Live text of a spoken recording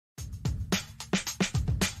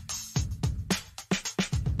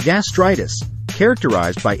Gastritis,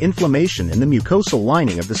 characterized by inflammation in the mucosal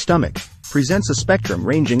lining of the stomach, presents a spectrum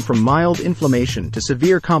ranging from mild inflammation to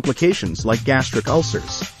severe complications like gastric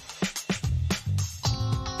ulcers.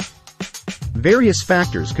 Various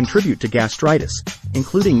factors contribute to gastritis,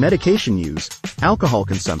 including medication use, alcohol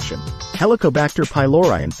consumption, Helicobacter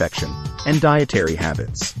pylori infection, and dietary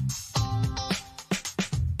habits.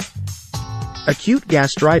 Acute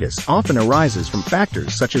gastritis often arises from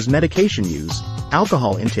factors such as medication use,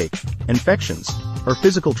 alcohol intake, infections, or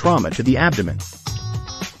physical trauma to the abdomen.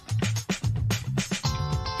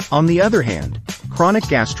 On the other hand, chronic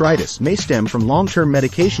gastritis may stem from long-term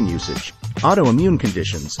medication usage, autoimmune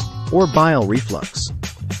conditions, or bile reflux.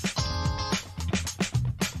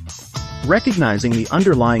 Recognizing the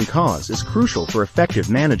underlying cause is crucial for effective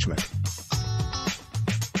management.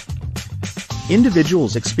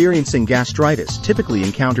 Individuals experiencing gastritis typically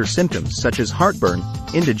encounter symptoms such as heartburn,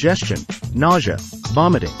 indigestion, nausea,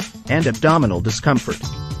 vomiting, and abdominal discomfort.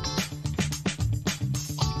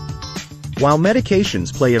 While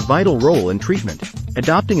medications play a vital role in treatment,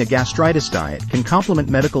 adopting a gastritis diet can complement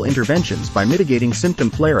medical interventions by mitigating symptom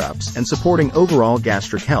flare-ups and supporting overall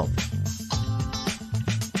gastric health.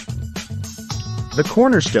 The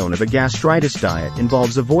cornerstone of a gastritis diet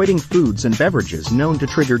involves avoiding foods and beverages known to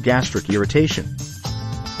trigger gastric irritation.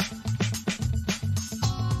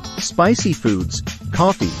 Spicy foods,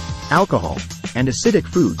 coffee, alcohol, and acidic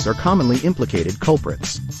foods are commonly implicated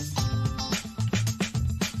culprits.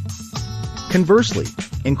 Conversely,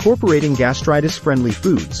 incorporating gastritis-friendly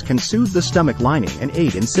foods can soothe the stomach lining and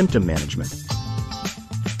aid in symptom management.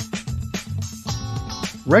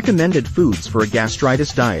 Recommended foods for a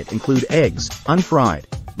gastritis diet include eggs, unfried,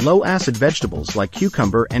 low-acid vegetables like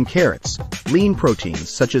cucumber and carrots, lean proteins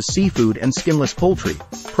such as seafood and skinless poultry,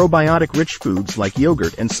 probiotic-rich foods like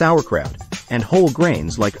yogurt and sauerkraut, and whole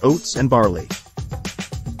grains like oats and barley.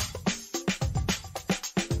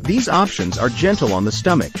 These options are gentle on the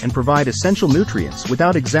stomach and provide essential nutrients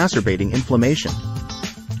without exacerbating inflammation.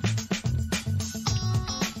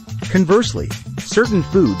 Conversely, certain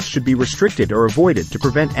foods should be restricted or avoided to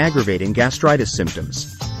prevent aggravating gastritis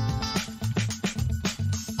symptoms.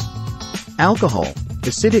 Alcohol,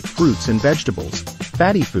 acidic fruits and vegetables,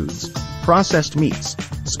 fatty foods, processed meats,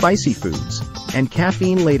 spicy foods, and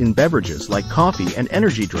caffeine-laden beverages like coffee and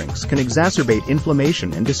energy drinks can exacerbate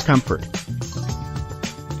inflammation and discomfort.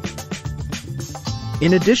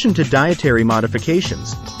 In addition to dietary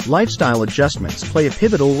modifications, lifestyle adjustments play a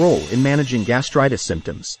pivotal role in managing gastritis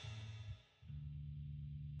symptoms.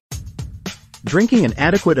 Drinking an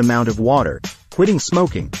adequate amount of water, quitting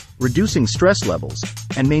smoking, reducing stress levels,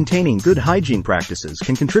 and maintaining good hygiene practices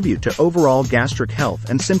can contribute to overall gastric health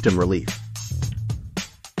and symptom relief.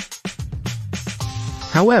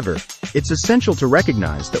 However, it's essential to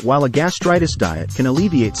recognize that while a gastritis diet can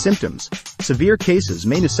alleviate symptoms, severe cases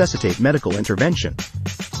may necessitate medical intervention.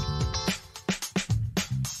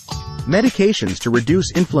 Medications to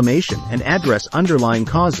reduce inflammation and address underlying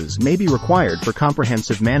causes may be required for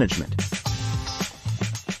comprehensive management.